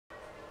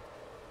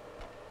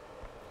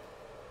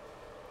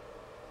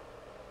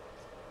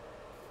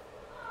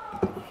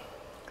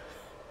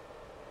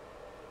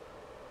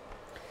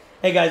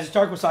Hey guys, it's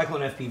Dark with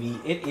Cyclone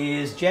FPV. It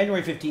is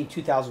January 15,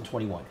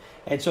 2021.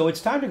 And so it's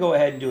time to go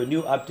ahead and do a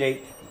new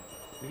update.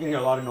 You're getting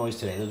a lot of noise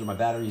today. Those are my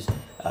batteries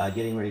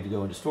getting ready to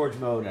go into storage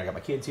mode. I got my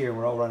kids here and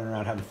we're all running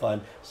around having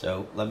fun.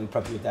 So let me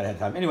prep you with that ahead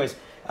of time. Anyways,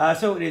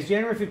 so it is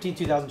January 15,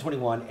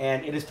 2021,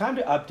 and it is time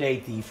to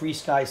update the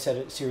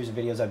FrSky series of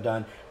videos I've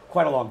done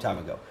quite a long time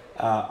ago.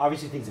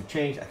 Obviously things have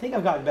changed. I think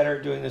I've gotten better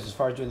at doing this as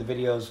far as doing the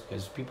videos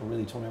because people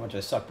really told me how much I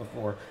sucked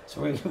before,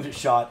 so we're going to give it a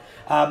shot.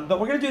 But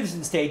we're going to do this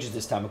in stages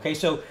this time, okay?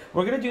 So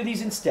we're going to do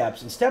these in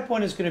steps, and step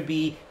one is going to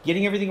be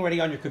getting everything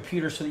ready on your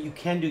computer so that you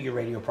can do your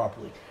radio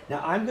properly.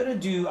 Now I've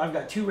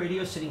got two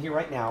radios sitting here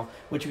right now,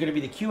 which are going to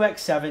be the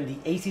QX7, the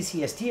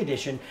ACCST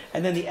edition,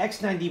 and then the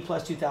X9D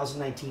Plus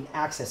 2019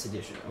 Access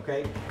edition,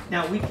 okay?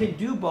 Now we can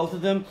do both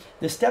of them.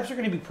 The steps are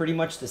going to be pretty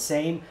much the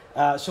same.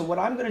 So what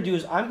I'm going to do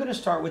is I'm going to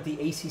start with the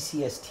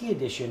ACCST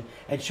edition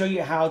and show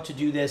you how to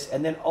do this,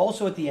 and then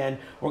also at the end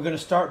we're going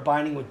to start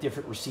binding with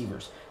different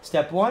receivers.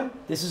 Step one,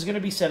 this is going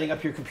to be setting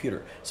up your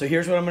computer. So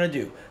here's what I'm going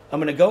to do. I'm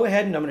going to go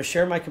ahead and I'm going to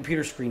share my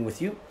computer screen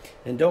with you,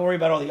 and don't worry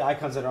about all the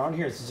icons that are on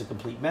here. This is a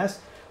complete mess,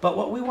 but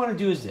what we want to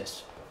do is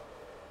this.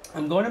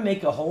 I'm going to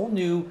make a whole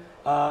new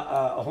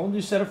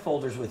set of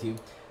folders with you,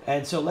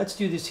 and so let's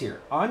do this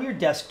here on your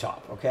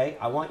desktop. Okay,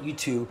 I want you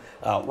to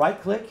right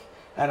click,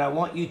 and I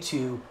want you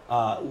to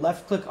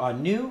left click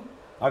on new.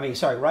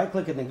 Right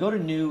click and then go to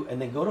new and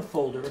then go to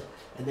folder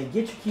and then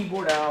get your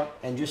keyboard out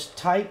and just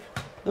type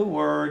the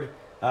word,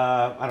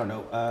 I don't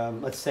know,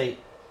 let's say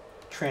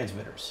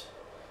transmitters.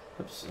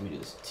 Oops, let me do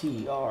this.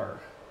 T-R,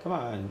 come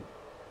on,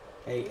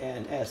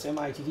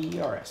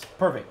 A-N-S-M-I-T-T-E-R-S.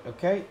 Perfect,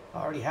 okay,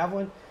 I already have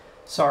one.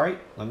 Sorry,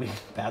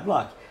 bad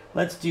luck.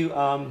 Let's do,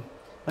 I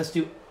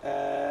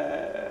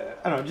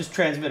don't know, just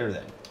transmitter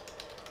then.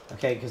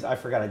 Okay, because I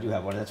forgot I do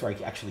have one. That's where I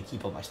actually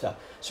keep all my stuff.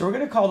 So we're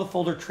going to call the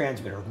folder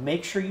transmitter.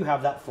 Make sure you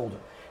have that folder.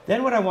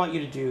 Then what I want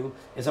you to do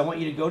is I want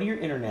you to go to your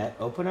internet,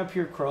 open up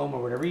your Chrome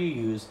or whatever you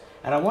use,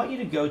 and I want you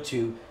to go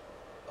to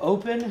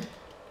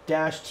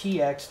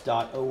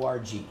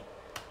open-tx.org.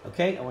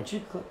 Okay, I want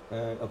you to click,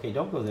 okay,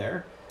 don't go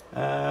there.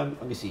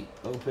 Let me see,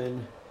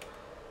 open-tx,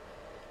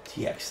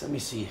 let me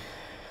see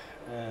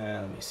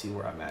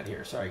where I'm at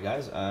here. Sorry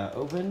guys,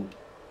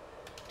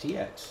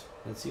 open-tx,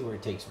 let's see where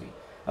it takes me.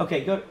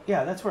 Okay, go.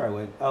 Yeah, that's where I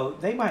went. Oh,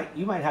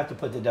 you might have to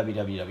put the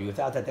www.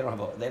 Without that, they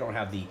don't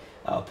have the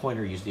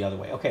pointer used the other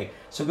way. Okay,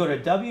 so go to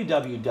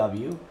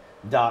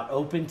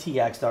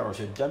www.opentx.org.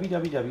 So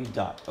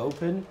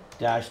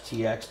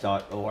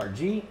www.open-tx.org.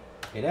 Hit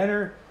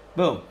enter.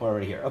 Boom, we're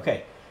already here.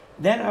 Okay,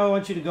 then I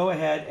want you to go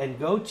ahead and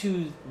go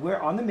to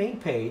where on the main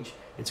page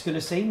it's going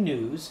to say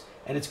news,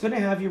 and it's going to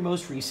have your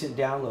most recent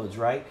downloads,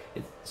 right?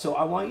 So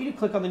I want you to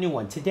click on the new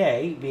one.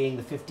 Today, being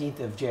the 15th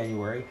of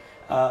January,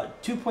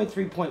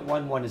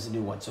 2.3.11 is the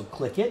new one. So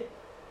click it.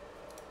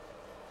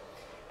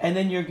 And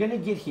then you're going to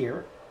get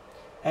here.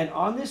 And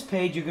on this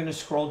page, you're going to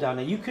scroll down.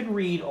 Now, you can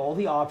read all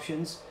the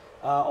options,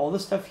 all the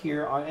stuff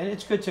here. And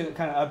it's good to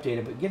kind of update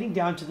it. But getting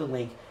down to the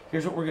link,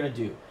 here's what we're going to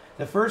do.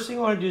 The first thing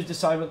we want to do is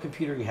decide what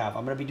computer you have.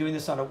 I'm going to be doing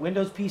this on a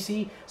Windows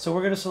PC, so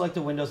we're going to select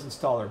the Windows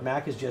installer.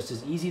 Mac is just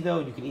as easy, though,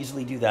 and you can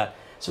easily do that.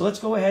 So let's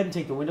go ahead and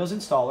take the Windows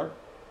installer,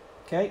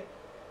 okay,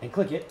 and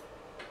click it.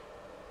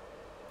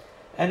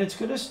 And it's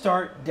going to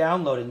start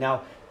downloading.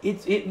 Now,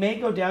 it may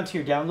go down to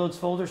your downloads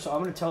folder, so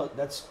I'm going to tell it,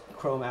 that's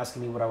Chrome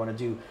asking me what I want to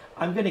do.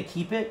 I'm going to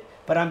keep it,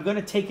 but I'm going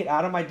to take it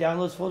out of my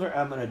downloads folder,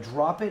 and I'm going to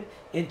drop it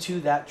into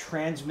that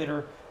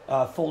transmitter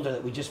folder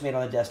that we just made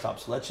on the desktop.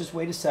 So let's just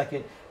wait a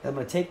second. I'm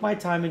going to take my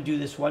time and do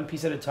this one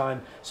piece at a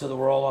time so that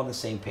we're all on the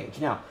same page.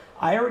 Now,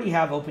 I already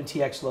have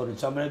OpenTX loaded,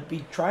 so I'm going to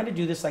be trying to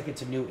do this like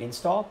it's a new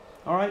install,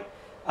 all right?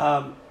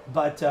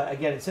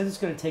 Again, it says it's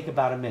going to take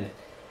about a minute.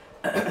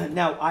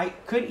 Now, I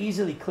could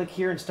easily click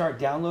here and start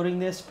downloading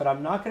this, but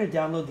I'm not going to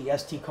download the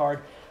SD card.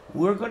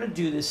 We're going to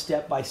do this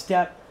step by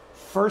step.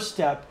 First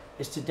step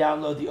is to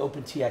download the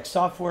OpenTX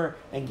software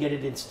and get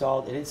it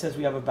installed. And it says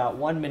we have about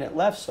 1 minute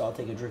left, so I'll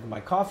take a drink of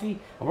my coffee,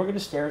 and we're going to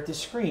stare at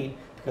this screen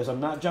because I'm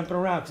not jumping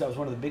around, because that was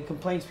one of the big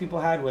complaints people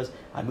had was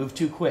I moved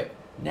too quick.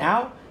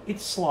 Now,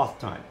 it's sloth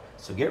time.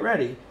 So get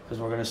ready, because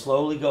we're going to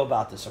slowly go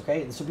about this,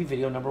 okay? This will be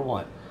video number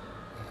 1.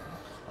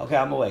 Okay,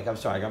 I'm awake. I'm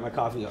sorry. I got my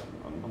coffee.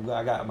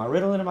 I got my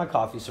Ritalin and my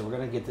coffee, so we're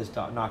going to get this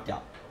knocked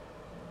out.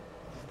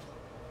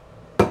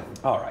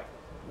 All right.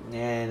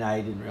 And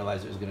I didn't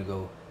realize it was going to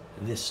go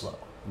this slow,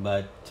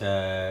 but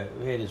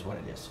it is what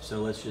it is.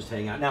 So let's just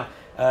hang out. Now,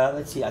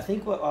 let's see. I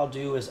think what I'll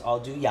do is I'll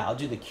do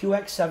the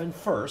QX7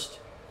 first,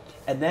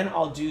 and then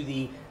I'll do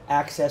the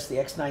Access, the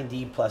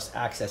X9D Plus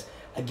Access.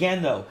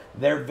 Again, though,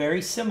 they're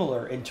very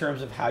similar in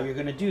terms of how you're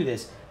going to do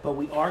this, but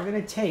we are going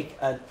to take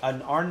an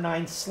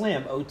R9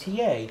 Slim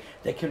OTA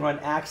that can run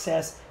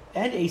Access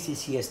and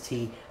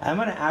ACCST, and I'm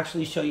going to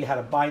actually show you how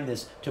to bind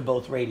this to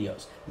both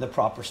radios, the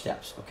proper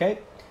steps, okay?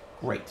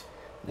 Great.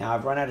 Now,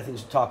 I've run out of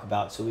things to talk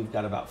about, so we've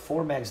got about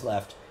 4 megs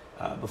left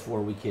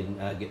before we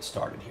can get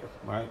started here,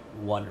 all right?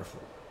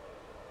 Wonderful.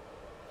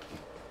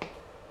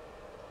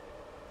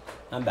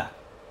 I'm back.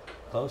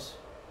 Close?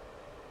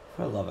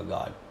 For the love of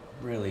God.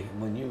 Really,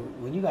 when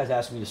you guys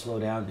ask me to slow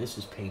down, this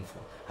is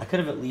painful. I could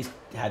have at least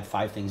had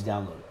 5 things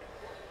downloaded.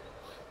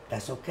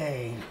 That's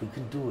okay. We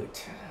can do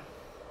it.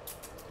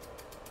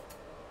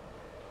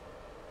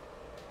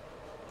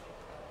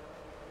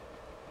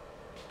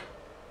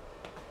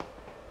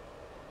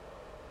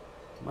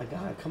 My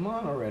God, come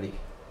on already.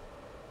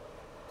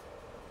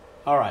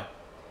 All right.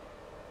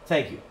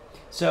 Thank you.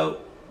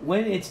 So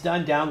when it's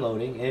done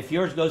downloading, and if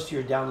yours goes to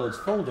your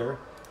downloads folder,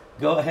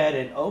 go ahead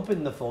and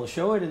open the folder,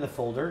 show it in the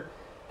folder,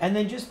 and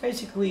then just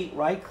basically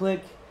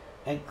right-click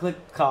and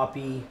click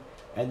copy,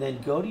 and then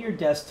go to your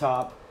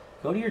desktop,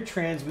 go to your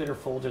transmitter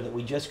folder that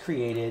we just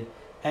created,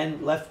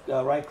 and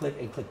right-click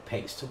and click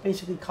paste. So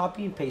basically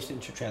copy and paste it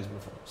into your transmitter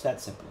folder. It's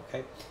that simple,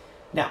 okay?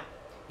 Now,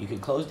 you can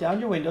close down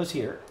your windows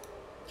here,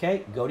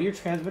 okay? Go to your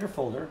transmitter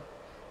folder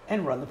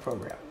and run the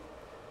program.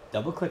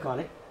 Double-click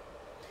on it,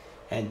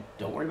 and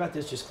don't worry about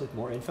this, just click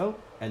more info,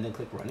 and then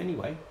click run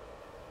anyway.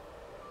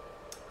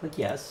 Click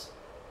yes.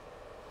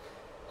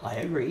 I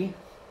agree.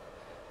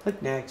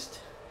 Click next.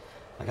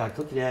 I gotta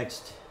click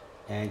next,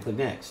 and click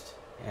next.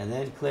 And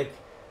then click,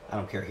 I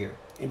don't care here,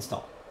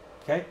 install.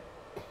 Okay?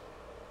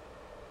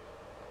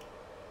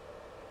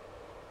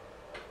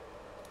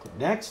 Click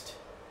next.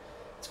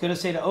 It's gonna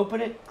say to open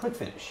it, click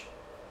finish.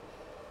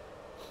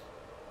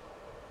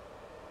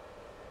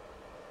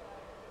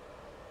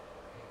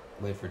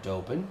 Wait for it to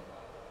open.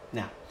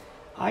 Now,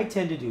 I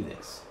tend to do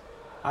this.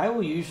 I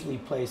will usually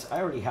place, I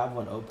already have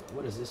one open.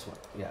 What is this one?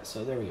 Yeah,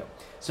 so there we go.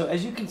 So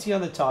as you can see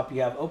on the top, you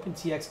have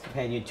OpenTX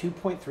Companion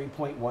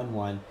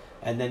 2.3.11,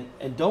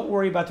 and don't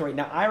worry about the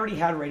radio. Now, I already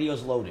had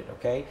radios loaded,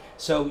 okay?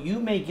 So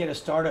you may get a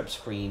startup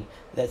screen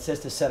that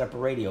says to set up a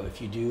radio.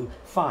 If you do,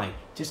 fine.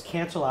 Just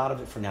cancel out of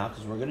it for now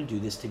because we're going to do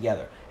this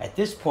together. At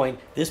this point,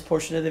 this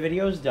portion of the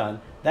video is done.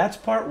 That's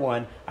part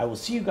 1. I will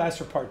see you guys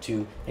for part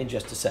 2 in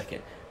just a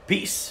second.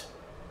 Peace.